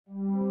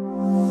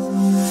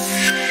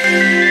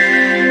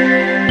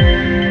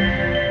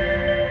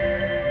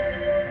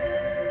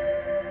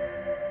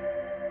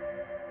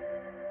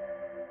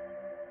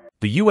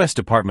U.S.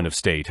 Department of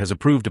State has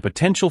approved a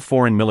potential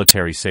foreign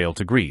military sale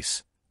to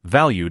Greece,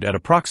 valued at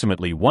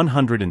approximately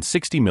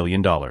 $160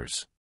 million.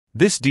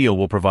 This deal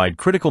will provide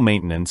critical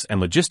maintenance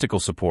and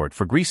logistical support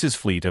for Greece's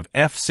fleet of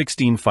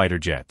F-16 fighter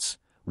jets,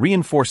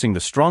 reinforcing the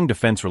strong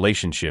defense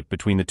relationship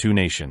between the two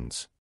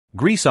nations.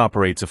 Greece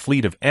operates a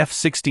fleet of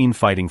F-16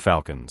 Fighting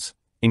Falcons,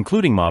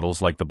 including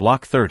models like the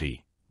Block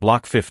 30,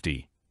 Block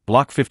 50,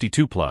 Block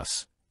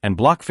 52+, and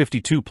Block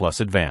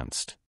 52+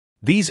 Advanced.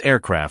 These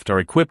aircraft are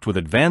equipped with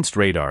advanced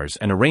radars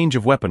and a range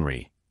of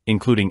weaponry,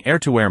 including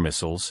air-to-air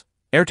missiles,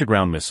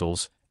 air-to-ground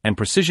missiles, and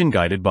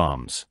precision-guided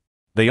bombs.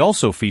 They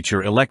also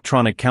feature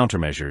electronic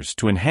countermeasures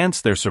to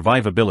enhance their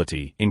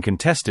survivability in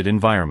contested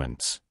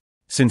environments.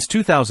 Since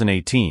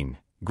 2018,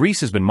 Greece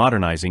has been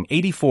modernizing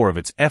 84 of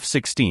its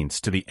F-16s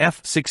to the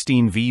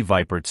F-16V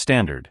Viper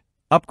standard,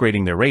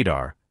 upgrading their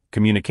radar,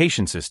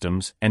 communication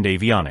systems, and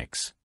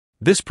avionics.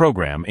 This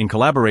program, in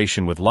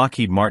collaboration with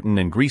Lockheed Martin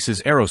and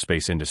Greece's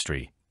aerospace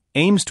industry,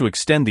 aims to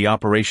extend the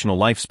operational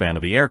lifespan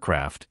of the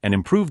aircraft and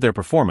improve their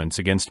performance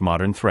against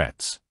modern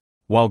threats.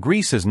 While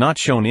Greece has not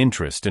shown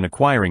interest in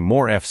acquiring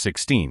more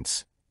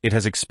F-16s, it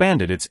has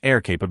expanded its air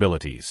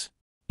capabilities.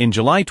 In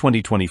July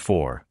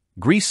 2024,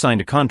 Greece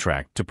signed a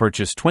contract to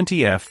purchase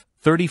 20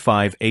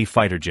 F-35A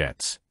fighter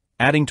jets,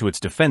 adding to its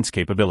defense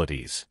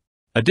capabilities.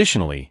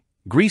 Additionally,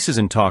 Greece is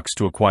in talks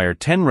to acquire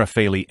 10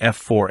 Rafale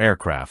F-4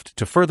 aircraft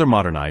to further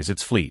modernize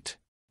its fleet.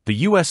 The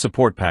U.S.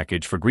 support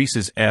package for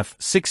Greece's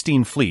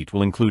F-16 fleet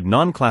will include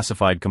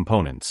non-classified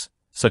components,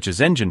 such as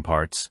engine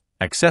parts,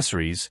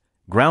 accessories,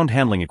 ground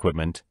handling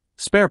equipment,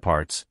 spare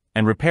parts,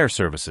 and repair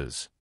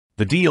services.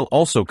 The deal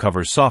also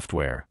covers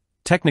software,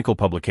 technical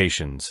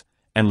publications,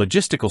 and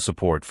logistical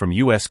support from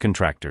U.S.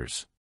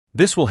 contractors.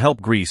 This will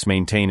help Greece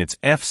maintain its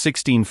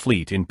F-16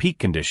 fleet in peak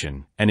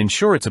condition and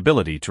ensure its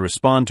ability to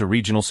respond to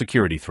regional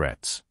security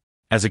threats.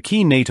 As a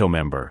key NATO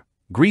member,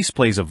 Greece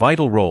plays a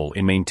vital role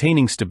in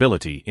maintaining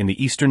stability in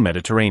the Eastern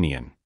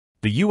Mediterranean.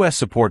 The U.S.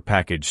 support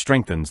package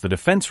strengthens the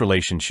defense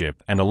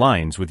relationship and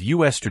aligns with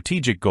U.S.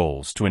 strategic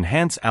goals to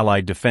enhance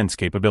allied defense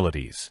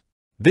capabilities.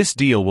 This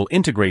deal will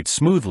integrate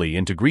smoothly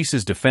into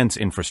Greece's defense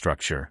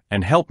infrastructure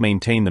and help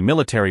maintain the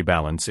military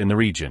balance in the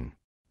region.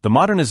 The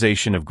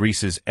modernization of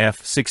Greece's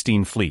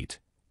F-16 fleet,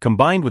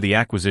 combined with the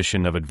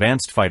acquisition of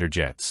advanced fighter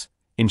jets,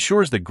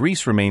 ensures that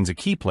Greece remains a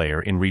key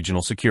player in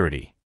regional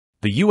security.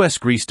 The U.S.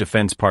 Greece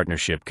defense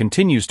partnership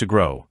continues to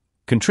grow,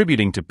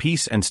 contributing to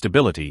peace and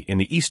stability in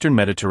the Eastern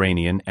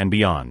Mediterranean and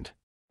beyond.